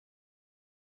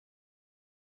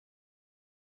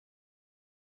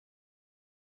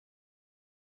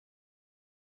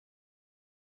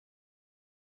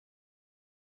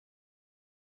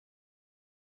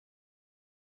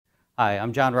Hi,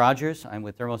 I'm John Rogers. I'm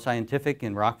with Thermo Scientific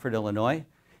in Rockford, Illinois.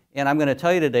 And I'm going to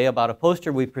tell you today about a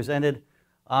poster we presented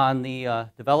on the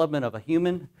development of a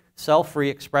human cell-free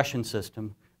expression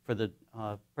system for the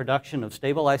production of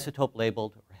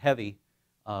stable-isotope-labeled or heavy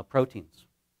proteins.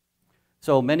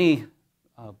 So many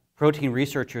protein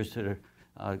researchers that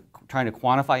are trying to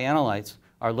quantify analytes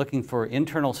are looking for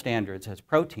internal standards as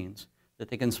proteins that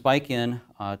they can spike in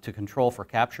to control for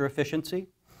capture efficiency,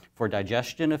 for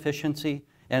digestion efficiency,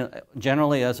 and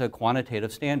generally as a quantitative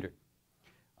standard.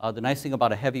 The nice thing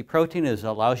about a heavy protein is it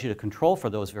allows you to control for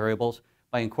those variables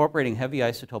by incorporating heavy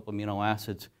isotope amino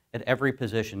acids at every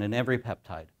position in every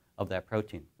peptide of that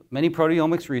protein. Many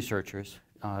proteomics researchers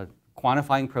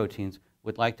quantifying proteins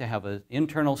would like to have an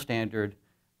internal standard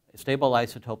stable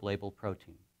isotope labeled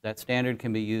protein. That standard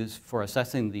can be used for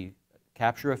assessing the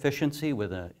capture efficiency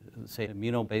with a, say,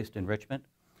 amino-based enrichment,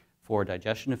 for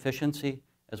digestion efficiency,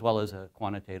 as well as a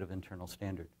quantitative internal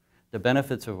standard. The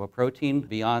benefits of a protein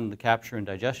beyond the capture and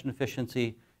digestion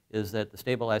efficiency is that the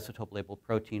stable isotope labeled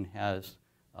protein has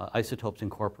isotopes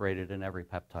incorporated in every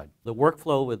peptide. The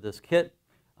workflow with this kit,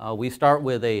 we start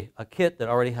with a kit that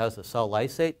already has a cell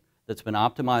lysate that's been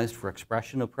optimized for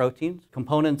expression of proteins.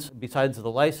 Components besides the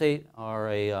lysate are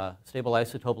a stable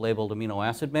isotope labeled amino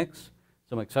acid mix,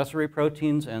 some accessory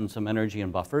proteins, and some energy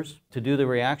and buffers. To do the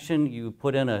reaction, you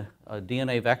put in a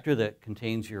DNA vector that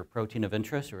contains your protein of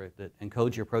interest, or that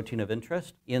encodes your protein of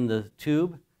interest. In the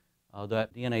tube,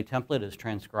 that DNA template is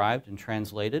transcribed and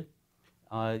translated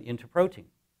into protein.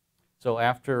 So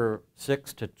after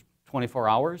 6 to 24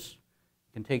 hours,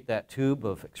 you can take that tube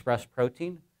of expressed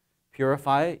protein,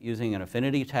 purify it using an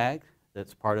affinity tag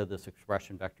that's part of this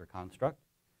expression vector construct.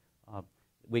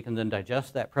 We can then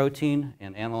digest that protein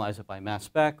and analyze it by mass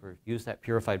spec, or use that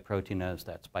purified protein as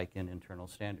that spike-in internal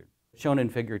standard. Shown in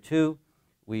figure 2,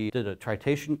 we did a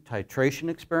titration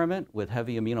experiment with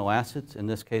heavy amino acids, in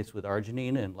this case with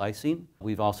arginine and lysine.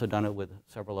 We've also done it with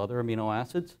several other amino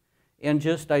acids, and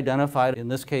just identified, in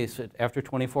this case, after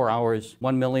 24 hours,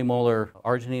 1 millimolar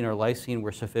arginine or lysine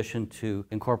were sufficient to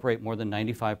incorporate more than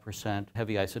 95%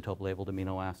 heavy isotope labeled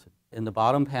amino acid. In the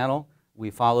bottom panel, we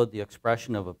followed the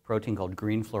expression of a protein called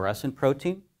green fluorescent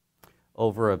protein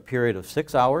over a period of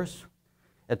 6 hours.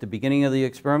 At the beginning of the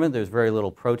experiment, there's very little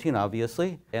protein,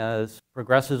 obviously. As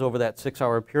progresses over that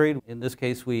 6-hour period, in this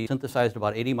case, we synthesized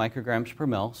about 80 micrograms per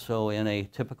mil. So in a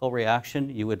typical reaction,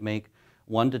 you would make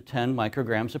 1 to 10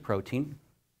 micrograms of protein.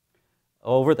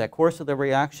 Over the course of the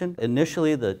reaction,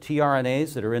 initially the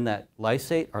tRNAs that are in that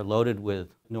lysate are loaded with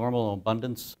normal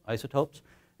abundance isotopes.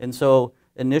 And so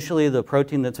initially the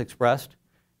protein that's expressed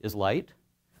is light,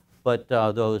 but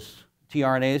those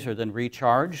tRNAs are then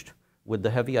recharged with the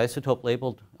heavy isotope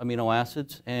labeled amino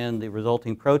acids, and the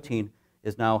resulting protein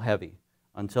is now heavy.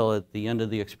 Until at the end of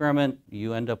the experiment,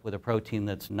 you end up with a protein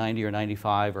that's 90 or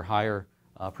 95 or higher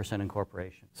percent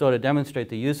incorporation. So to demonstrate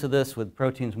the use of this with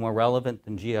proteins more relevant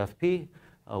than GFP,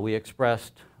 we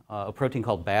expressed a protein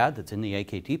called BAD that's in the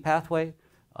AKT pathway,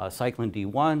 cyclin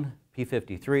D1,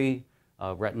 P53,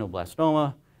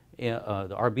 retinoblastoma,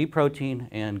 the RB protein,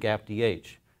 and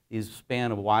GAPDH. These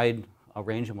span a wide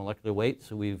range of molecular weight,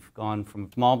 so we've gone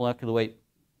from small molecular weight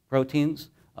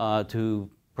proteins to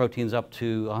proteins up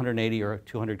to 180 or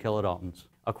 200 kilodaltons.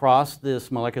 Across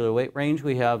this molecular weight range,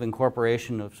 we have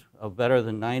incorporation of better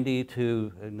than 90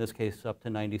 to, in this case, up to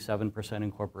 97%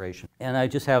 incorporation. And I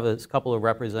just have a couple of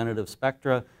representative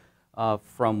spectra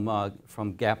from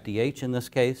GAPDH in this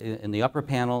case in the upper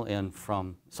panel, and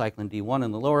from cyclin D1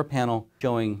 in the lower panel,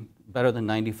 showing better than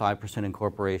 95%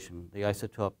 incorporation. The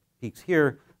isotope peaks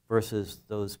here versus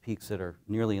those peaks that are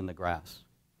nearly in the grass.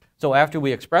 So after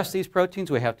we express these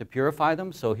proteins, we have to purify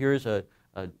them. So here's a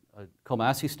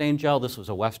Comasi stain gel. This was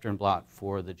a Western blot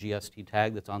for the GST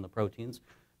tag that's on the proteins.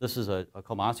 This is a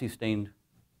Comasi stained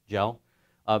gel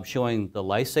showing the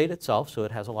lysate itself, so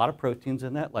it has a lot of proteins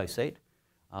in that lysate.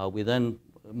 We then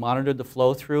monitored the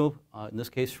flow through, in this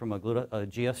case from a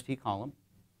GST column.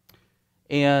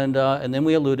 And then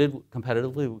we eluted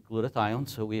competitively with glutathione,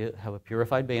 so we have a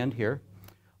purified band here.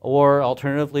 Or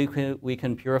alternatively, we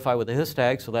can purify with a his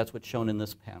tag, so that's what's shown in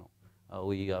this panel.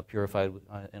 We purified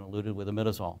and eluted with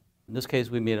imidazole. In this case,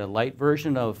 we made a light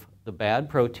version of the BAD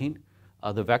protein.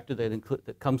 The vector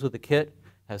that comes with the kit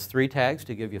has 3 tags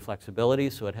to give you flexibility,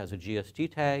 so it has a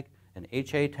GST tag, an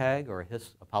HA tag, or a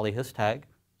polyhis tag,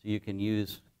 so you can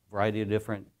use a variety of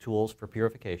different tools for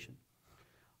purification.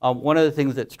 One of the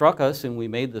things that struck us, and we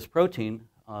made this protein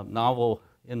novel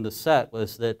in the set,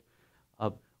 was that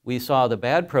we saw the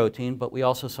BAD protein, but we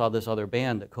also saw this other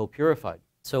band that co-purified.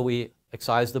 So we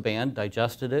excised the band,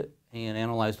 digested it, and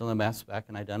analyzed on the mass spec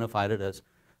and identified it as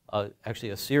actually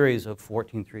a series of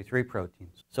 14-3-3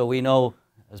 proteins. So we know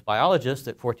as biologists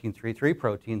that 14-3-3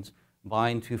 proteins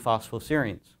bind to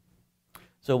phosphoserines.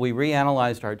 So we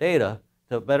reanalyzed our data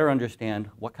to better understand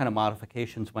what kind of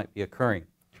modifications might be occurring.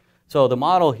 So the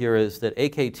model here is that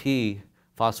AKT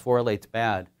phosphorylates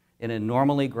BAD, and in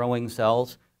normally growing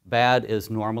cells, BAD is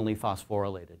normally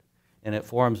phosphorylated. And it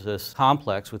forms this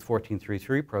complex with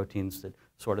 14-3-3 proteins that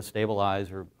sort of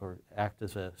stabilize or act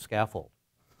as a scaffold.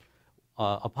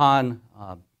 Upon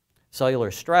cellular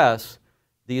stress,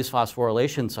 these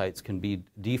phosphorylation sites can be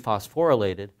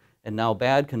dephosphorylated, and now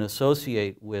BAD can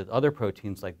associate with other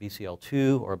proteins like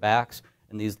BCL2 or BAX,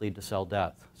 and these lead to cell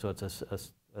death. So it's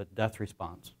a death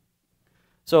response.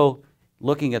 So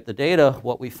looking at the data,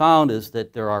 what we found is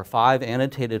that there are 5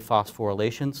 annotated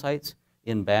phosphorylation sites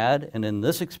in BAD, and in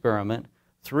this experiment,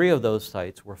 3 of those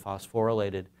sites were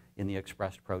phosphorylated in the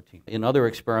expressed protein. In other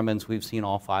experiments, we've seen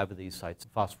all 5 of these sites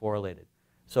phosphorylated.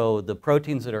 So the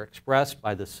proteins that are expressed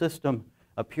by the system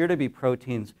appear to be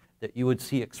proteins that you would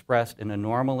see expressed in a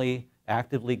normally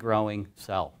actively growing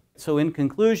cell. So in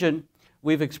conclusion,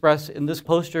 we've expressed, in this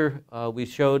poster, we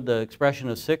showed the expression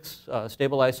of 6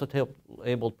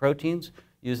 stable-isotope-labeled proteins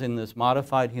using this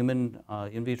modified human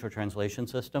in vitro translation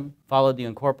system. Followed the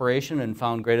incorporation and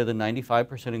found greater than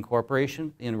 95%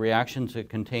 incorporation in reactions that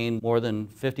contain more than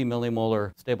 50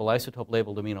 millimolar stable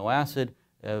isotope-labeled amino acid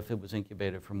if it was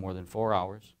incubated for more than 4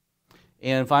 hours.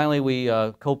 And finally, we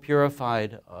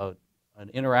co-purified an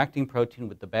interacting protein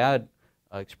with the BAD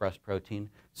expressed protein,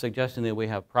 suggesting that we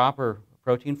have proper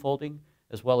protein folding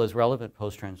as well as relevant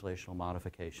post-translational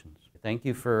modifications. Thank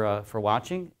you for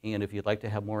watching, and if you'd like to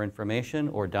have more information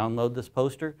or download this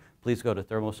poster, please go to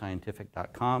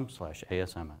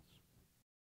thermoscientific.com/ASMS.